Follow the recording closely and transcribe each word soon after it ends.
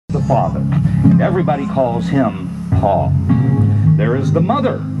the father, and everybody calls him Pa. There is the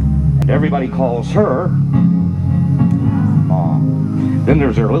mother, and everybody calls her Ma. Then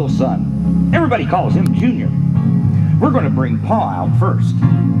there's her little son. Everybody calls him Junior. We're going to bring Pa out first.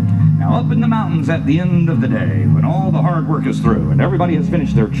 Now, up in the mountains at the end of the day, when all the hard work is through and everybody has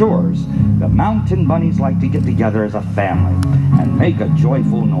finished their chores, the mountain bunnies like to get together as a family and make a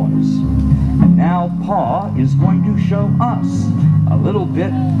joyful noise. And now Pa is going to show us a little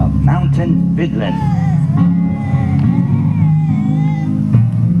bit of mountain fiddling.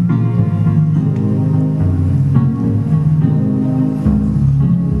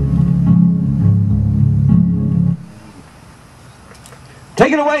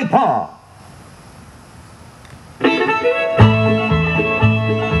 Take it away, Pa!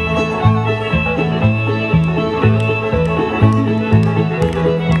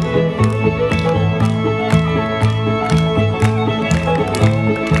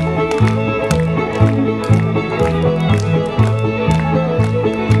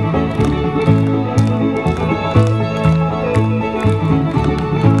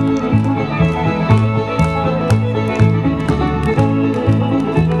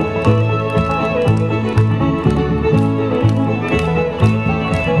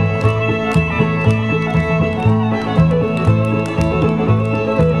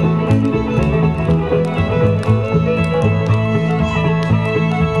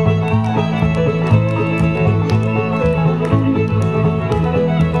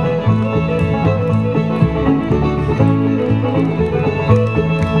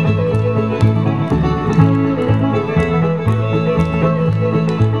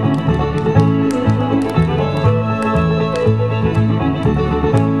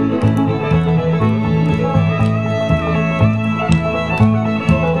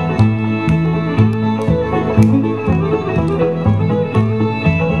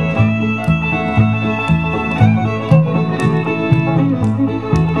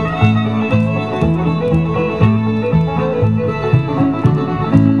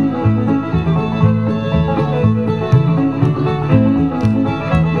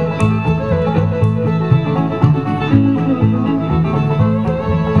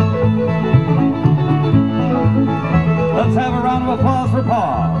 Let's have a round of applause for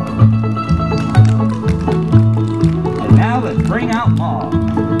Pa. And now let's bring out Ma.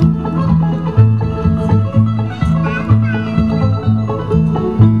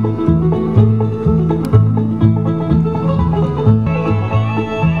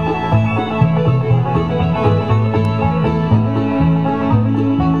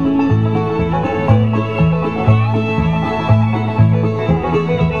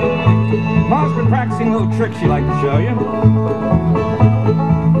 Ma's been practicing little tricks she'd like to show you.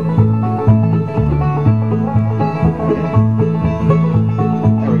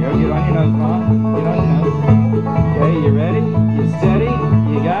 There we go. Get on your nose, Ma. Get on your nose. Okay, you ready? You steady?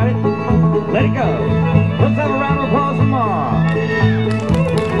 You got it? Let it go. Let's have a round of applause for Ma.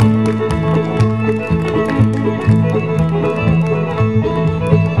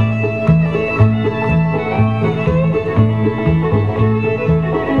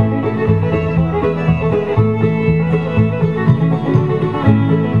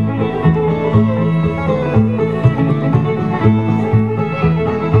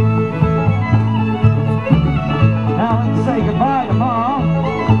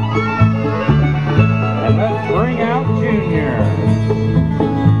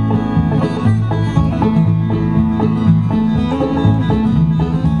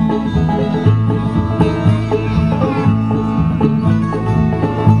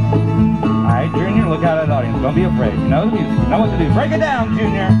 Don't be afraid. You know the music. You know what to do. Break it down,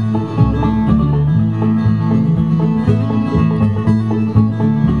 Junior.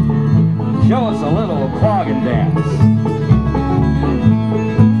 Show us a little clogging dance.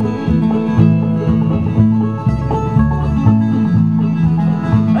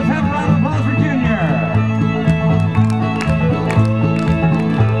 Let's have a round of applause for Junior.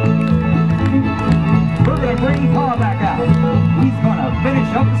 We're going to bring Pa back out. He's going to finish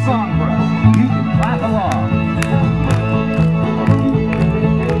up the song for us. You can clap along.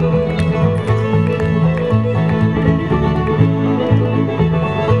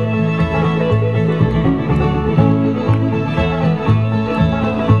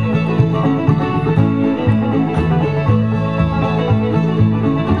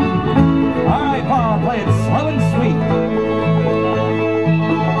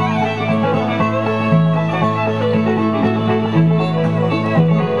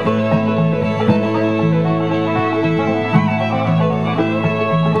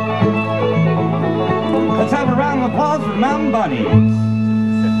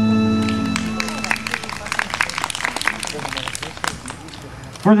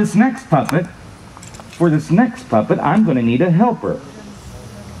 For this next puppet, I'm going to need a helper.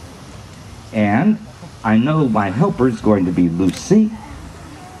 And I know my helper's going to be Lucy.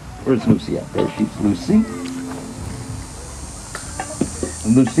 Where's Lucy at? There she's Lucy.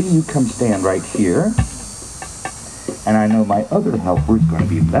 Lucy, you come stand right here. And I know my other helper is going to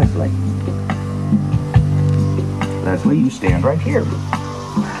be Leslie. Leslie, you stand right here.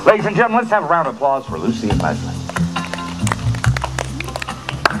 Ladies and gentlemen, let's have a round of applause for Lucy and Leslie.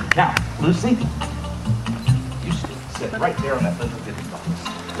 Now, Lucy, you sit right there on that little bitty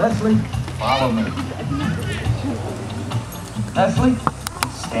box. Leslie, follow me. Leslie,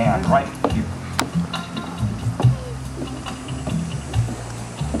 stand right here.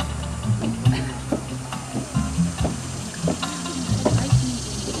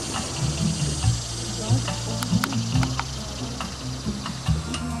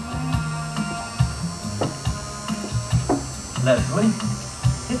 Leslie,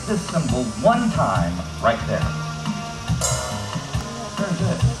 hit this symbol one time right there. Very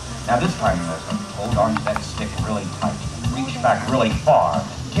good. Now this time, Leslie, hold on to that stick really tight. Reach back really far.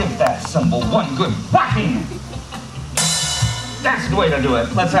 Give that symbol one good whacking. That's the way to do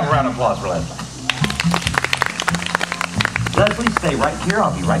it. Let's have a round of applause for Leslie. Leslie, stay right here.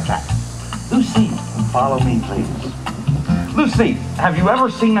 I'll be right back. Lucy, follow me, please. Lucy, have you ever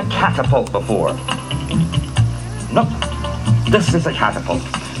seen a catapult before? Nope. This is a catapult.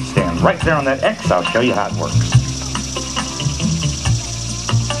 Stand right there on that X. I'll show you how it works.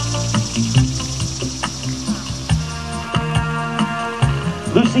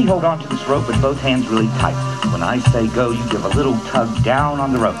 Lucy, hold on to this rope with both hands really tight. When I say go, you give a little tug down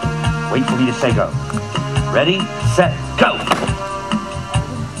on the rope. Wait for me to say go. Ready, set, go!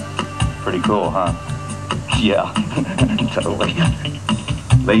 Pretty cool, huh? Yeah, totally.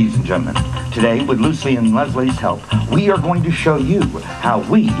 Ladies and gentlemen, today, with Lucy and Leslie's help, we are going to show you how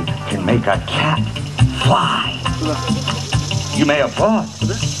we can make a cat fly. You may applaud.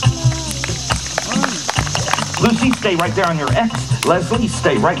 Lucy, stay right there on your X. Leslie,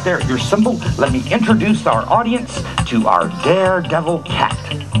 stay right there at your symbol. Let me introduce our audience to our daredevil cat.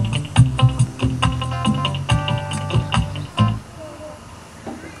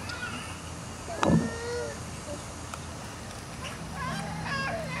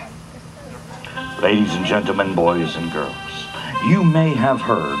 Ladies and gentlemen, boys and girls, you may have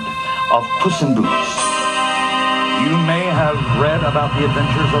heard of Puss in Boots. You may have read about the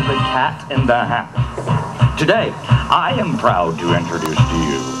adventures of the Cat in the Hat. Today, I am proud to introduce to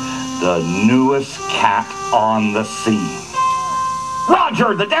you the newest cat on the scene.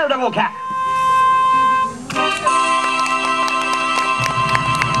 Roger, the daredevil cat.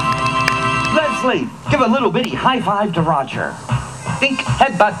 Leslie, give a little bitty high five to Roger. Think,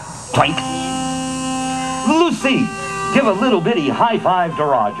 headbutt, plank. Lucy, give a little bitty high five to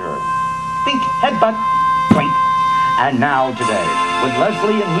Roger. Think, headbutt, plank. And now today, with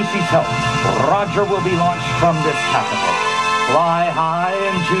Leslie and Lucy's help, Roger will be launched from this catapult. Fly high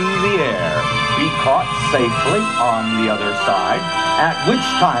into the air, be caught safely on the other side, at which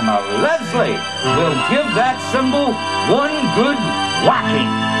time Leslie will give that symbol one good whacking.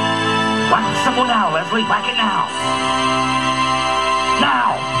 Whack the symbol now, Leslie, whack it now.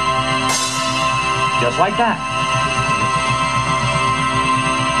 Now! Just like that.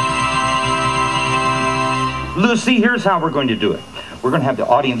 Lucy, here's how we're going to do it. We're going to have the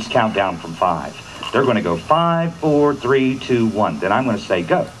audience count down from 5. They're going to go 5, 4, 3, 2, 1. Then I'm going to say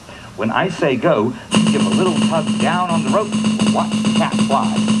go. When I say go, you give a little tug down on the rope. Watch the cat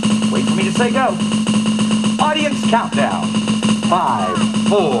fly. Wait for me to say go. Audience countdown. 5,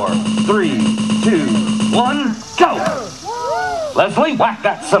 4, 3, 2, 1, go! Leslie, whack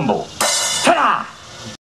that cymbal. Ta-da!